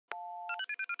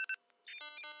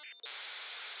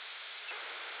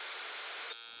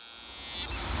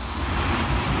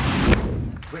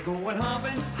We're going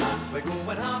hopping, hop, we're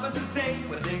going hopping today.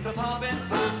 Where things are popping,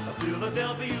 pop, a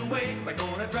Philadelphia way. We're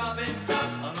gonna drop and drop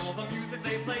on all the music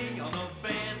they play on the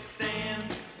bandstand,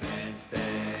 bandstand.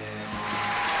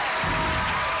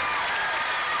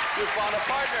 You found a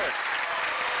partner.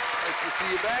 Nice to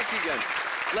see you back again.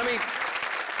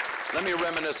 Let me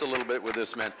reminisce a little bit with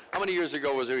this man. How many years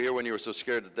ago was you here when you were so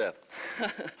scared to death?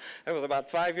 It was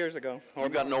about 5 years ago.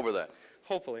 You've gotten over that?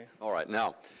 Hopefully. All right.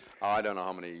 Now, I don't know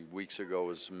how many weeks ago, it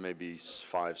was maybe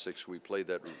 5, 6, we played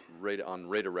that on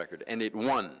Radar Record, and it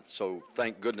won. So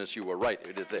thank goodness you were right.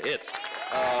 It is a hit.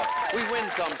 We win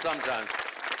sometimes.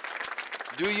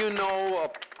 Do you know a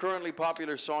currently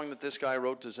popular song that this guy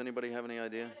wrote? Does anybody have any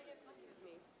idea?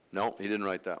 No, he didn't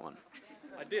write that one.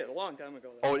 I did, a long time ago.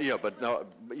 Oh, yeah, but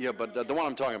the one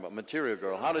I'm talking about, Material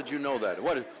Girl. How did you know that?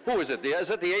 Who is it? Is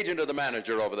it the agent or the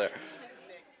manager over there?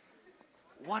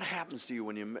 What happens to you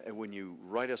when you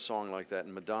write a song like that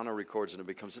and Madonna records and it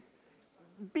becomes a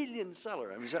billion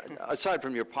seller? I mean, aside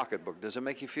from your pocketbook, does it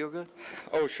make you feel good?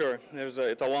 Oh, sure.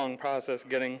 It's a long process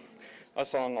getting a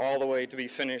song all the way to be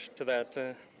finished to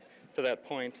that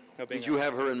point of being. Did you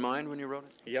have her in mind when you wrote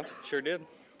it? Yep, sure did.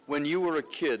 When you were a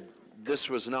kid, this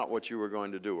was not what you were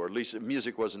going to do, or at least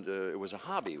music wasn't. It was a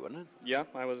hobby, wasn't it? Yeah,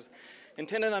 I was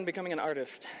intended on becoming an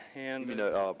artist. And you mean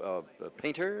a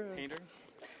painter? Painter.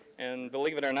 And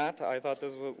believe it or not, I thought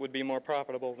this would be more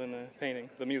profitable than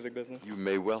painting, the music business. You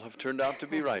may well have turned out to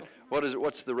be right.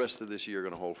 What's the rest of this year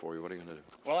going to hold for you? What are you going to do?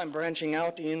 Well, I'm branching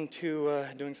out into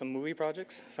doing some movie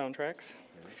projects, soundtracks,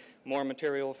 more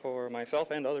material for myself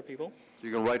and other people. So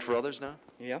you're going to write for others now?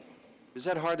 Yeah. Is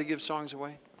that hard to give songs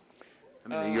away? I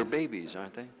mean, they're your babies,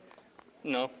 aren't they?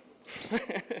 No.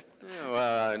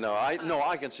 Yeah, no,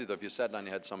 I can see that if you sat down and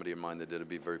you had somebody in mind that did, it'd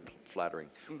be very flattering.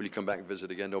 Will you come back and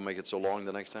visit again? Don't make it so long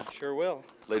the next time. Sure will.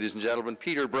 Ladies and gentlemen,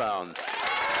 Peter Brown.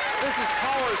 This is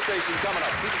Power Station coming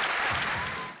up.